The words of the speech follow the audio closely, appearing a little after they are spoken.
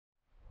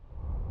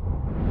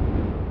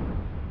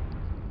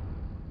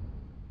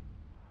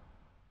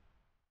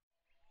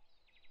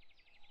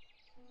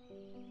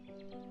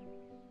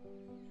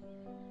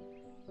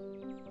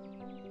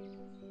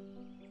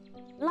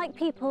Like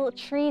people,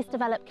 trees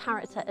develop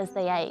character as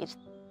they age.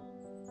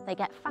 They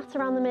get fat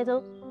around the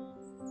middle,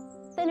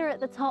 thinner at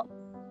the top,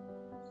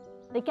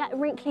 they get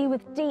wrinkly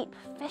with deep,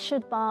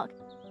 fissured bark,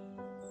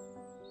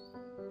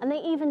 and they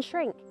even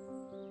shrink.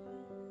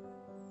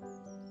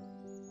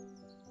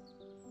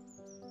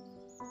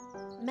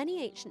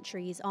 Many ancient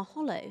trees are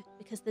hollow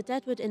because the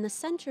deadwood in the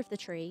centre of the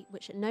tree,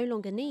 which it no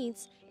longer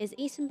needs, is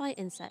eaten by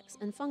insects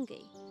and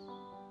fungi.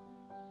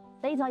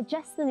 They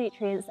digest the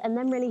nutrients and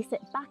then release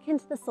it back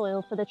into the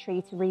soil for the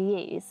tree to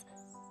reuse.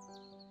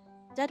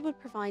 Deadwood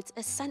provides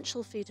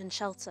essential food and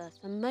shelter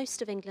for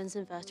most of England's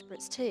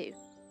invertebrates too.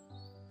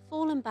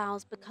 Fallen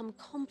boughs become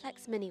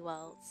complex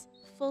mini-worlds,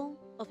 full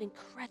of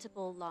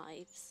incredible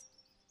lives.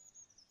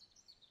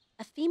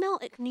 A female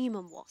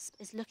ichneumon wasp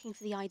is looking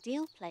for the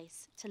ideal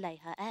place to lay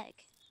her egg.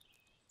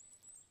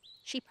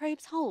 She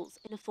probes holes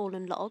in a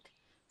fallen log,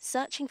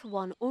 searching for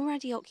one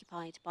already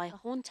occupied by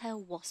a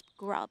horntail wasp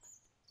grub.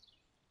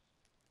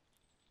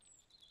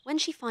 When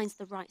she finds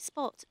the right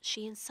spot,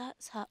 she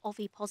inserts her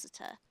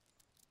ovipositor,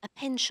 a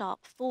pin-sharp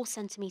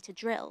 4-centimetre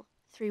drill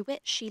through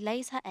which she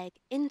lays her egg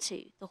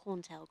into the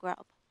horntail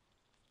grub.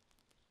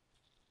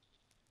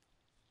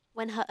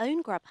 When her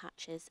own grub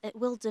hatches, it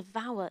will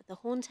devour the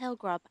horntail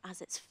grub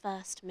as its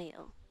first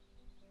meal.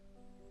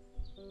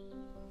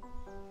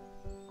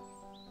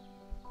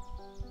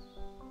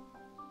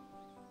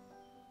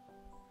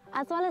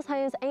 As well as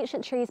homes,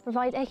 ancient trees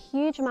provide a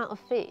huge amount of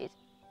food.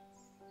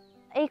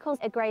 Acorns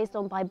are grazed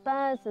on by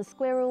birds and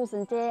squirrels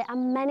and deer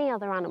and many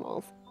other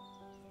animals.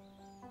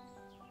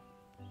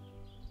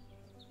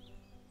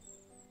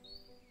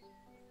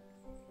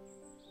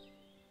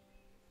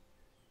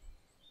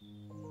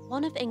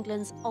 One of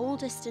England's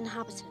oldest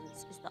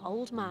inhabitants is the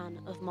Old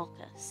Man of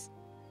Mockus.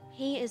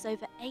 He is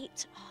over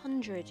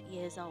 800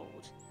 years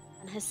old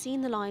and has seen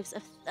the lives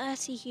of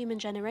 30 human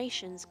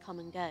generations come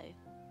and go.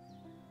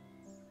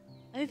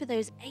 Over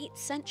those 8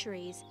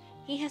 centuries,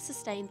 he has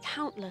sustained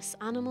countless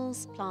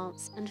animals,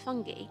 plants and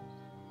fungi.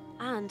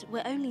 And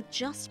we're only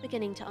just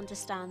beginning to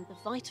understand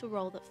the vital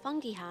role that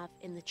fungi have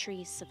in the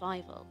tree's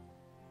survival.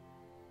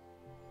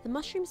 The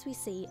mushrooms we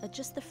see are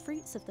just the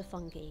fruits of the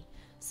fungi,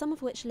 some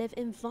of which live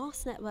in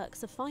vast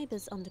networks of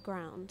fibres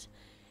underground,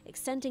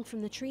 extending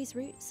from the tree's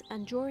roots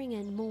and drawing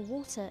in more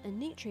water and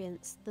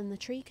nutrients than the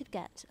tree could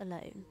get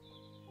alone.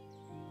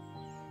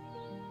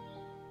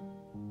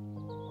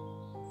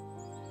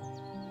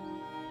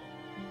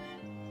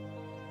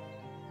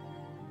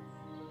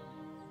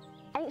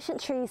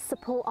 Ancient trees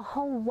support a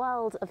whole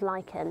world of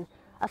lichen,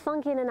 a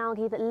fungi and an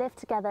algae that live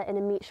together in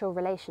a mutual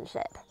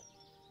relationship.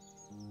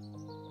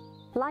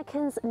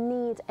 Lichens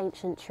need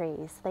ancient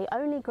trees. They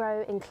only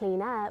grow in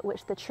clean air,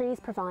 which the trees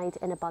provide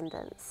in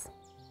abundance.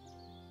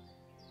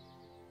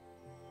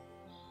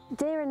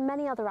 Deer and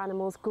many other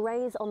animals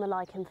graze on the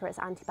lichen for its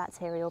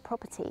antibacterial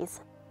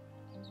properties.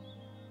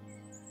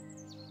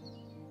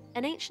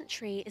 An ancient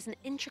tree is an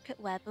intricate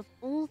web of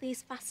all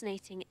these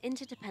fascinating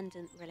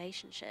interdependent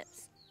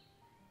relationships.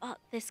 But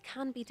this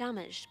can be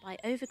damaged by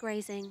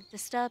overgrazing,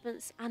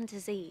 disturbance and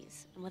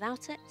disease, and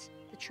without it,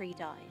 the tree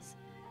dies.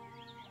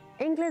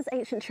 England's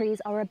ancient trees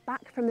are a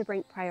back from the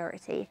brink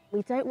priority.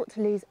 We don't want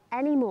to lose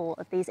any more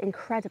of these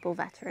incredible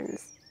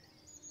veterans.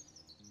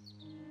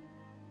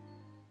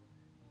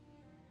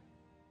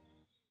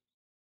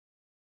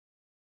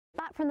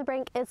 Back from the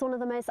Brink is one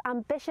of the most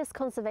ambitious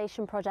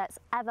conservation projects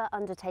ever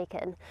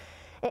undertaken.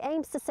 It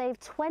aims to save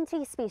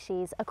 20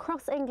 species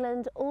across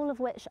England, all of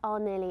which are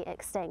nearly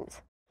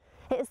extinct.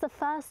 It is the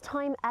first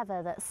time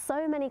ever that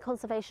so many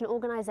conservation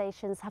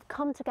organisations have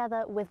come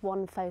together with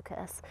one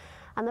focus,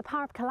 and the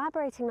power of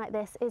collaborating like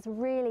this is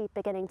really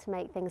beginning to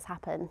make things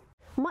happen.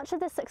 Much of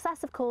this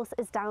success, of course,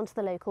 is down to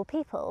the local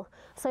people.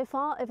 So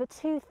far, over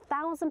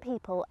 2,000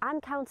 people and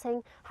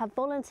counting have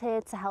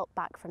volunteered to help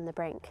Back from the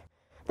Brink.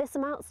 This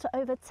amounts to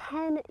over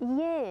 10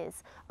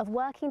 years of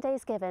working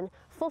days given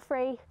for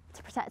free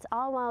to protect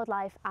our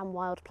wildlife and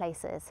wild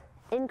places.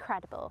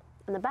 Incredible.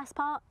 And the best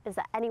part is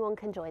that anyone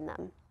can join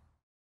them.